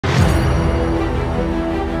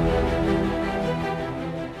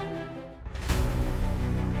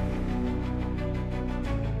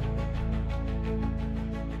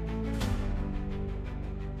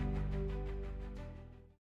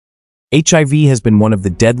HIV has been one of the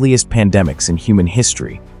deadliest pandemics in human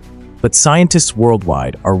history, but scientists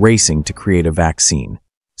worldwide are racing to create a vaccine.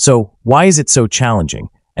 So, why is it so challenging,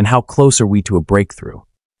 and how close are we to a breakthrough?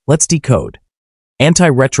 Let's decode.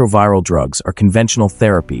 Antiretroviral drugs are conventional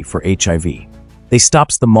therapy for HIV. They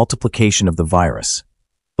stops the multiplication of the virus,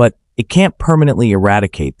 but it can't permanently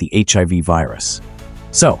eradicate the HIV virus.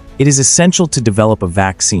 So, it is essential to develop a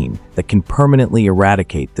vaccine that can permanently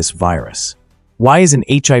eradicate this virus. Why is an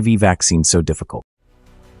HIV vaccine so difficult?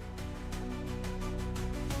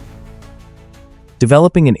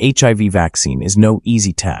 Developing an HIV vaccine is no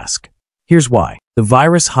easy task. Here's why. The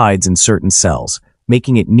virus hides in certain cells,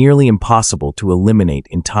 making it nearly impossible to eliminate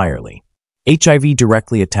entirely. HIV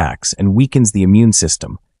directly attacks and weakens the immune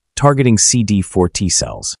system, targeting CD4 T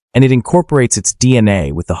cells, and it incorporates its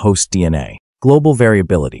DNA with the host DNA. Global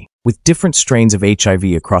variability. With different strains of HIV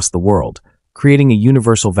across the world, creating a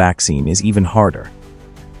universal vaccine is even harder.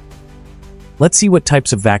 Let's see what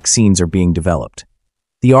types of vaccines are being developed.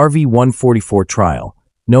 The RV144 trial,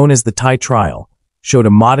 known as the Thai trial, showed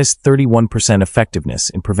a modest 31%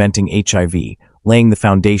 effectiveness in preventing HIV, laying the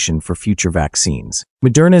foundation for future vaccines.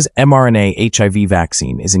 Moderna's mRNA HIV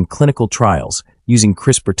vaccine is in clinical trials using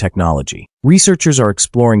CRISPR technology. Researchers are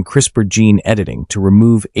exploring CRISPR gene editing to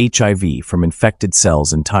remove HIV from infected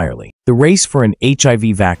cells entirely. The race for an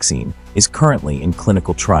HIV vaccine is currently in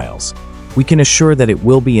clinical trials. We can assure that it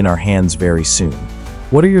will be in our hands very soon.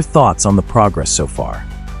 What are your thoughts on the progress so far?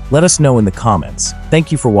 Let us know in the comments.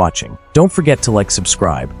 Thank you for watching. Don't forget to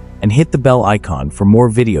subscribe, and hit the bell icon for more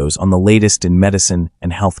videos on the latest in medicine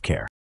and healthcare.